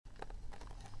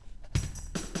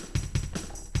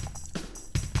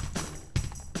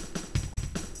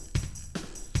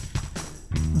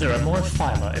There are more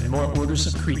phyla and more orders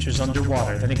of creatures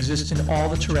underwater than exist in all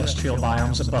the terrestrial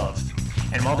biomes above.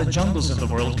 And while the jungles of the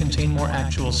world contain more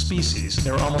actual species,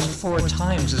 there are almost 4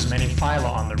 times as many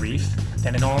phyla on the reef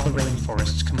than in all the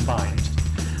rainforests combined.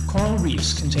 Coral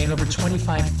reefs contain over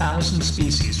 25,000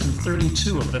 species from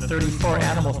 32 of the 34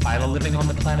 animal phyla living on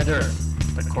the planet Earth,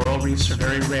 but coral reefs are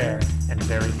very rare and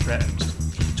very threatened.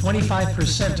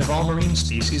 25% of all marine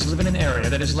species live in an area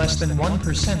that is less than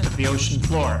 1% of the ocean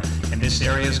floor, and this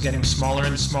area is getting smaller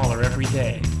and smaller every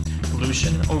day.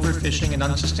 Pollution, overfishing, and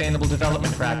unsustainable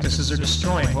development practices are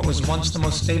destroying what was once the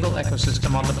most stable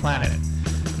ecosystem on the planet.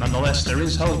 Nonetheless, there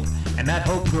is hope, and that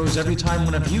hope grows every time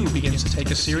one of you begins to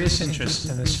take a serious interest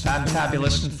in this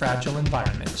fantabulous and fragile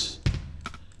environment.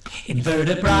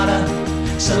 Invertebrata,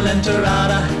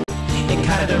 Coelenterata,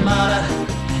 Echinodermata,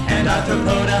 and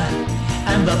Arthropoda,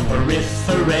 and the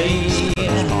Poriferae,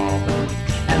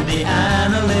 and the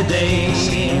Annelidae,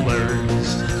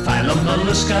 sealers, Phylum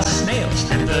Mollusca, snails,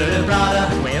 and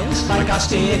vertebrata, whales, like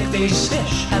osteichthyes,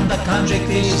 fish, and the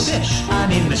chondrichthyes, fish, I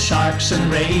mean the sharks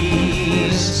and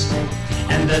rays,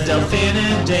 and the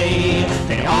Delphinidae,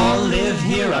 they all live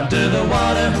here under the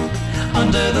water,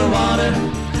 under the water,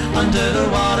 under the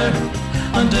water,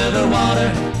 under the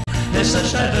water. There's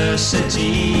such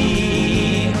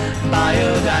diversity,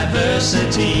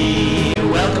 biodiversity.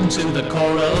 Welcome to the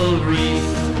coral reef.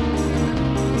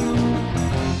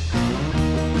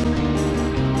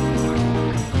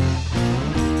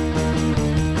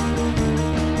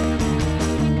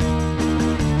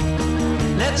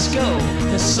 Let's go!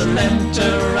 The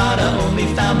Coelenterata, only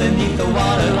found beneath the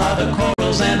water, are the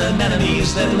corals and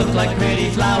anemones that look like pretty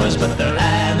flowers, but they're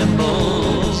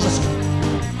animals.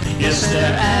 Yes,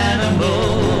 they're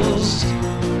animals.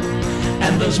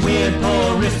 And those weird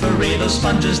poriferae, those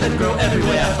sponges that grow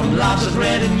everywhere, from blobs of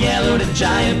red and yellow to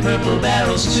giant purple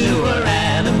barrels, too, are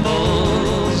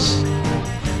animals.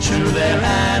 True, they're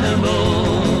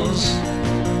animals.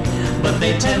 But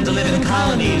they tend to live in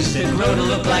colonies that grow to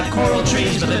look like coral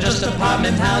trees, but they're just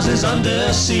apartment houses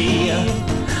undersea.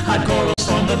 Hard corals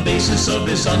form the basis of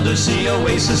this undersea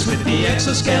oasis with the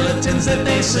exoskeletons that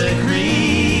they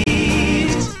secrete.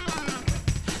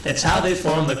 That's how they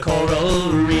form the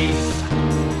coral reef.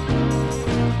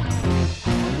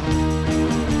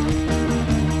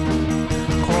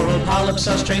 Coral polyps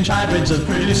are strange hybrids of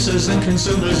producers and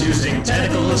consumers, using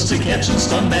tentacles to catch and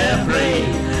stun their prey.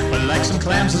 But like some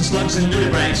clams and slugs and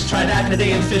nudibranchs,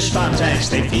 tridacnydae and fish farm tanks,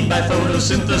 they feed by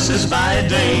photosynthesis by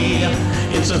day.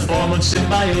 It's a form of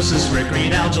symbiosis where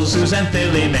green algal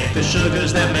zooxanthellae make the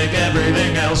sugars that make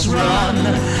everything else run.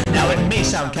 Now it may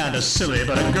sound kinda silly,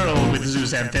 but a girl with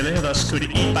zooxanthellae thus could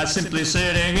eat by simply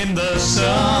sitting in the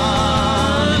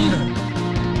sun.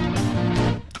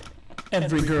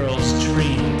 Every girl's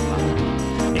dream,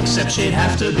 except she'd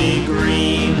have to be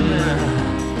green.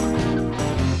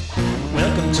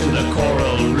 Welcome to the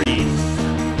coral reef.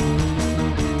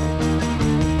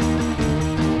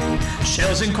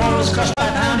 Shells and corals crushed by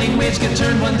pounding waves get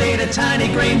turned one day to tiny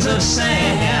grains of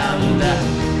sand.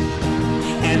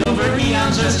 And over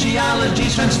eons, Earth's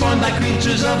geology's transformed by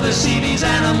creatures of the sea. These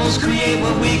animals create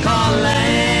what we call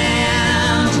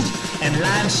land. And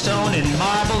limestone and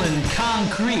marble and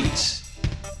concrete.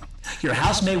 Your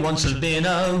house may once have been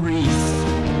a reef.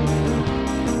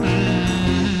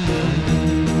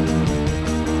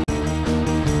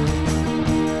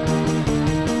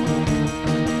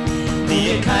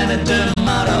 The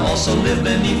Echinodermata also live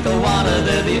beneath the water.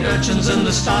 They're the urchins and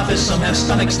the starfish. Some have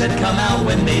stomachs that come out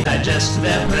when they digest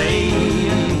their prey.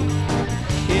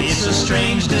 It's a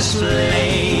strange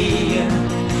display.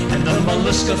 And the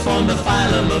mollusca form the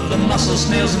phylum of the mussels,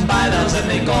 snails, and bivalves that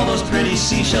make all those pretty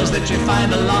seashells that you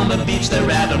find along the beach. They're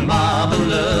rather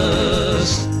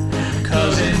marvelous,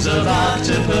 cousins of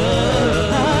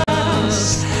octopus.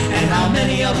 And how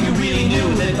many of you really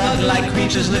knew that bug-like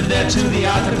creatures live there too? The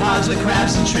arthropods, the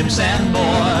crabs and shrimps and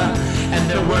more. And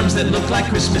they're worms that look like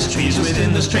Christmas trees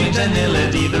within the strange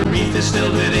annelid. The reef is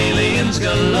filled with aliens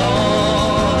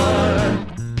galore.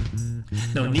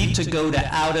 No need to go to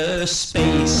outer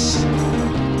space.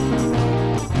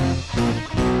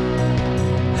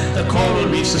 The coral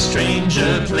reef's a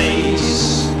stranger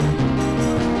place.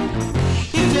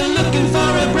 If you're looking for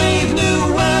a brave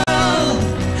new world,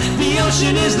 the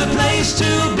ocean is the place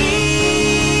to be.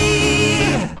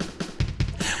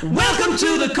 Welcome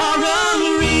to the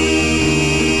coral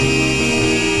reef.